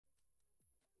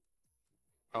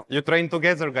You train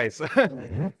together, guys.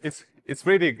 It's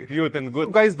pretty cute and good.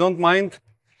 You guys don't mind?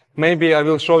 Maybe I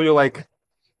will show you like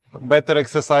better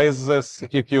exercises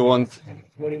if you want.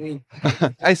 What do you mean?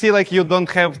 I see like you don't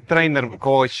have trainer,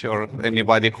 coach, or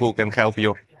anybody who can help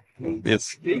you. Yes.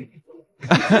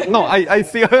 No, I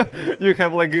see you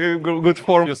have like a good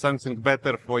form. Do something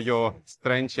better for your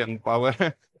strength and power.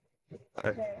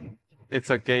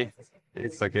 It's okay.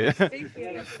 It's okay.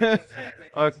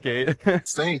 Okay.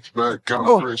 Stage, but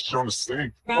come first, show the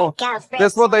stage. Oh,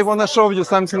 that's what I want to show you,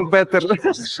 something better.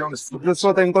 That's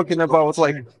what I'm talking about.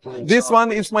 Like, this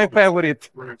one is my favorite.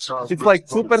 It's like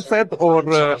super set or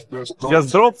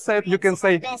just drop set. You can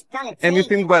say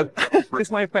anything, but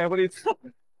it's my favorite.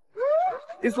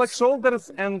 It's like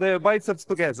shoulders and biceps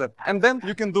together. And then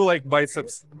you can do like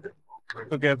biceps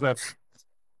together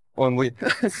only.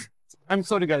 I'm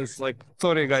sorry, guys. Like,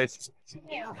 sorry, guys.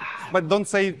 But don't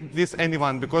say this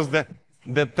anyone because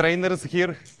the trainers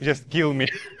here just kill me.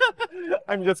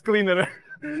 I'm just cleaner.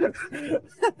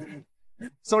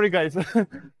 Sorry, guys.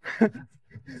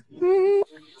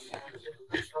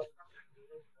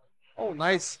 Oh,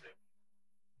 nice.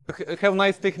 Have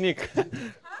nice technique.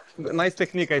 Nice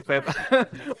technique, I said.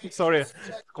 Sorry.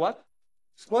 Squat?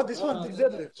 Squat, this one is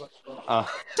deadlift.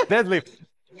 Deadlift.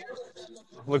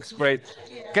 Looks great.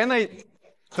 Can I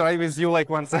try with you like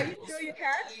once? Sure you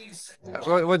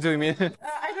can? What do you mean?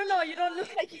 I don't know. You don't look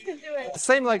like you can do it.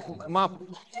 Same like map.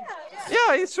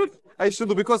 Yeah. Yeah, I should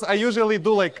do because I usually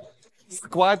do like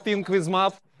squatting with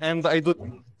map and I do.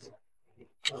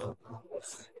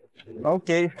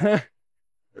 Okay.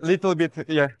 Little bit,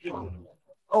 yeah.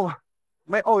 Oh,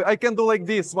 I can do like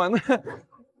this one.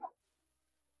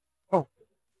 Oh.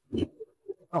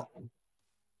 Oh.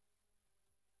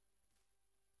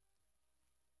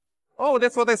 Oh,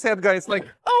 that's what I said, guys. Like,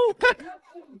 oh,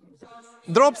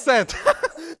 drop set.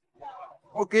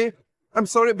 Okay, I'm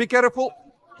sorry. Be careful,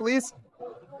 please.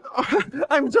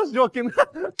 I'm just joking.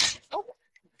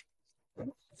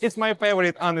 It's my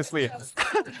favorite, honestly.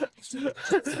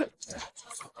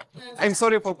 I'm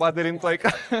sorry for bothering, like,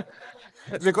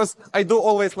 because I do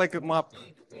always like a map,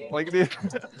 like this.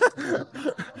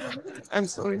 I'm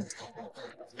sorry.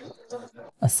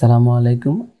 আসসালামু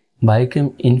আলাইকুম biochem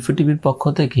info টিভির পক্ষ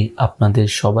থেকে আপনাদের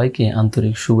সবাইকে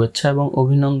আন্তরিক শুভেচ্ছা এবং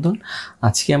অভিনন্দন।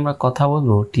 আজকে আমরা কথা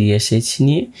বলবো টিএসএইচ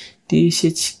নিয়ে।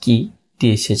 টিএসএইচ কি,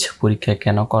 টিএসএইচ পরীক্ষা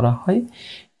কেন করা হয়,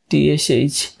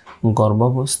 টিএসএইচ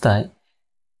গর্ভাবস্থায়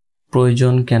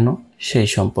প্রয়োজন কেন, সেই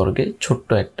সম্পর্কে ছোট্ট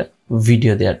একটা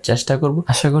ভিডিও দেওয়ার চেষ্টা করব।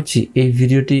 আশা করছি এই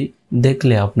ভিডিওটি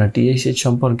দেখলে আপনার টিএসএইচ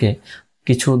সম্পর্কে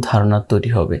কিছু ধারণা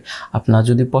তৈরি হবে। আপনারা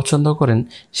যদি পছন্দ করেন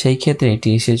সেই ক্ষেত্রে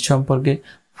টিএসএইচ সম্পর্কে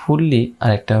ফুললি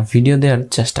আর একটা ভিডিও দেওয়ার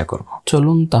চেষ্টা করব।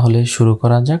 চলুন তাহলে শুরু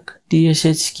করা যাক।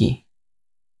 টিএসএইচ কি?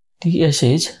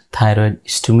 টিএসএইচ থাইরয়েড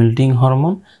স্টিমুলেটিং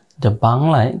হরমোন, যা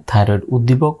বাংলায় থাইরয়েড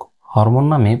উদ্দীপক হরমোন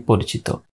নামে পরিচিত।